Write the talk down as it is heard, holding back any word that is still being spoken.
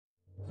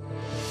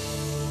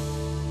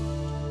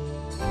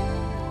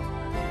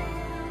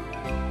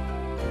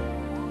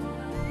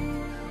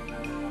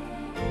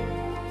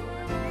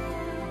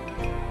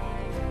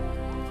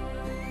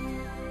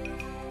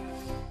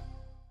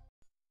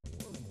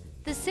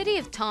city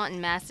of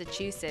Taunton,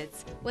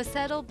 Massachusetts was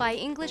settled by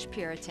English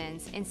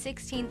Puritans in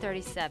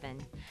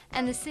 1637,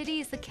 and the city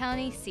is the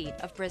county seat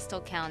of Bristol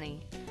County.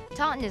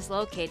 Taunton is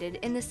located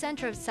in the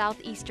center of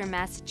southeastern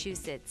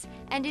Massachusetts,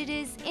 and it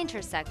is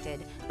intersected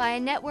by a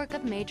network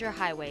of major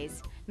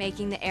highways,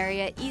 making the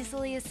area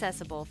easily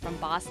accessible from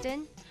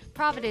Boston,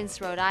 Providence,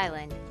 Rhode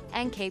Island,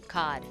 and Cape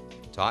Cod.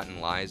 Taunton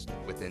lies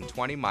within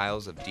 20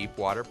 miles of deep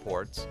water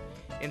ports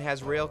and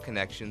has rail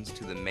connections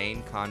to the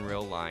main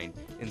Conrail line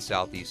in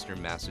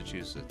southeastern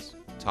Massachusetts.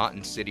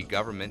 Taunton city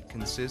government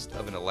consists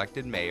of an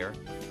elected mayor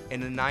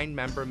and a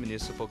 9-member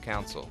municipal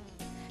council.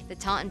 The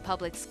Taunton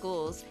Public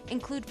Schools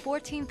include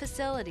 14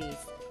 facilities,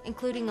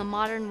 including a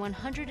modern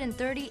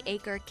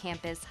 130-acre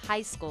campus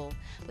high school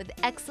with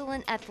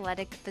excellent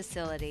athletic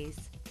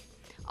facilities.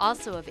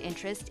 Also of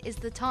interest is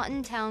the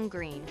Taunton Town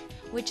Green,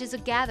 which is a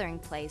gathering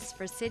place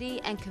for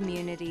city and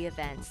community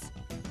events.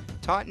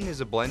 Taunton is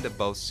a blend of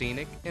both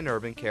scenic and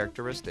urban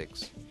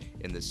characteristics,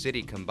 and the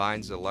city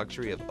combines the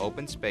luxury of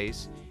open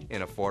space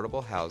and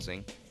affordable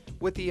housing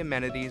with the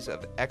amenities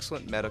of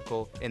excellent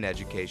medical and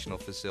educational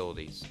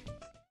facilities.